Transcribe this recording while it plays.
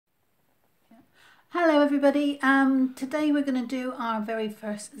Hello everybody, today we're going to do our very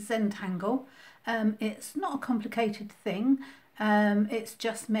first Zentangle. It's not a complicated thing, it's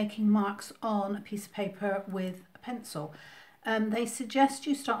just making marks on a piece of paper with a pencil. They suggest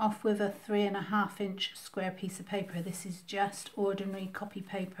you start off with a 3.5-inch square piece of paper. This is just ordinary copy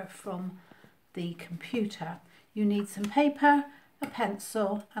paper from the computer. You need some paper, a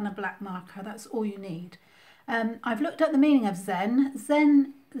pencil and a black marker, that's all you need. I've looked at the meaning of Zen.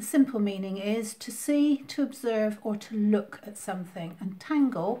 Zen, the simple meaning is to see, to observe or to look at something, and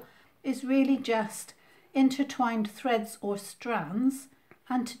tangle is really just intertwined threads or strands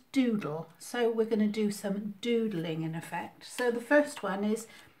and to doodle. So we're going to do some doodling in effect. So the first one is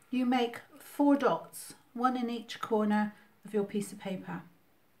you make 4 dots, one in each corner of your piece of paper.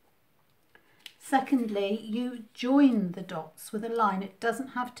 Secondly, you join the dots with a line. It doesn't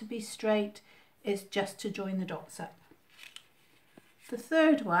have to be straight, it's just to join the dots up. The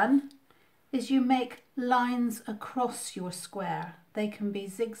third one is you make lines across your square. They can be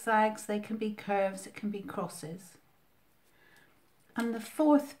zigzags, they can be curves, it can be crosses. And the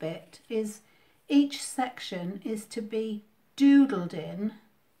fourth bit is each section is to be doodled in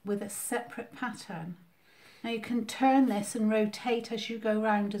with a separate pattern. Now you can turn this and rotate as you go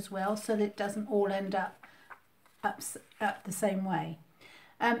round as well, so that it doesn't all end up the same way.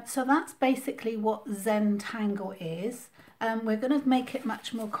 So that's basically what Zentangle is. We're going to make it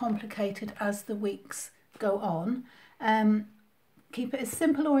much more complicated as the weeks go on. Keep it as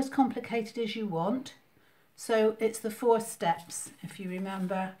simple or as complicated as you want. So it's the 4 steps, if you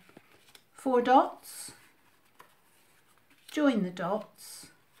remember. 4 dots, join the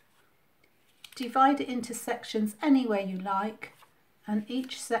dots, divide it into sections any way you like, and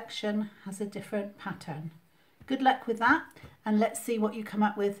each section has a different pattern. Good luck with that, and let's see what you come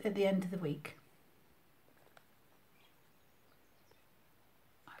up with at the end of the week.